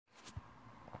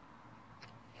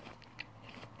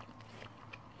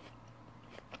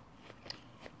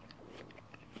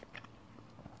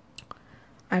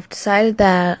I've decided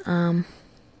that I'll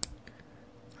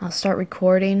start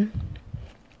recording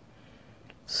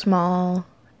small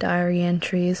diary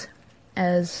entries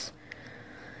as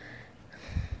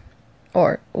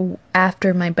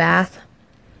after my bath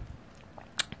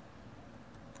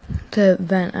to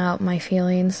vent out my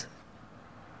feelings.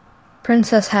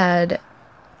 Princess had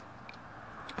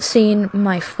seen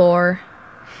my floor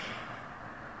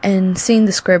and seen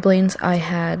the scribblings I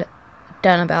had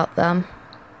done about them,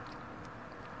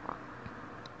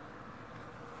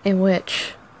 in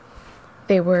which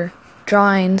they were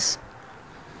drawings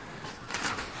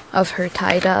of her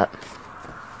tied up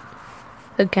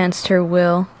against her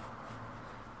will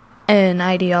and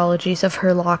ideologies of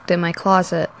her locked in my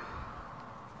closet.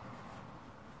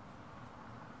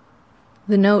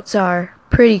 The notes are,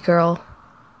 "Pretty girl,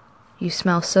 you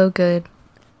smell so good,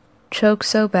 choke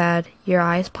so bad, your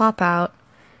eyes pop out.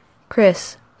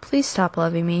 Chris, please stop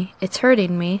loving me, it's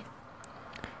hurting me.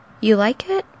 You like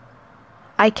it?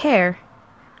 I care.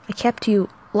 I kept you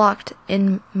locked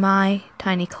in my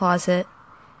tiny closet.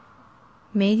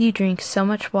 Made you drink so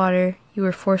much water you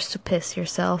were forced to piss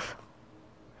yourself."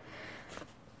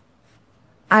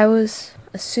 I was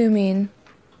assuming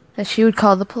that she would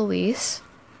call the police.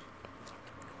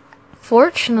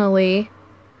 Fortunately,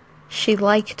 she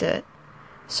liked it,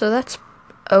 so that's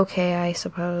okay, I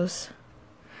suppose.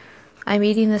 I'm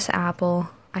eating this apple.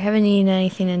 I haven't eaten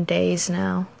anything in days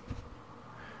now.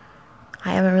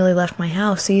 I haven't really left my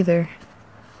house either.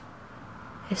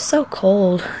 It's so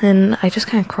cold, and I just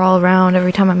kind of crawl around.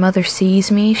 Every time my mother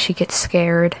sees me, she gets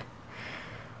scared.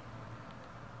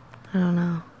 I don't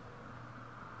know.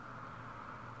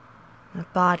 My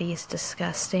body is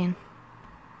disgusting.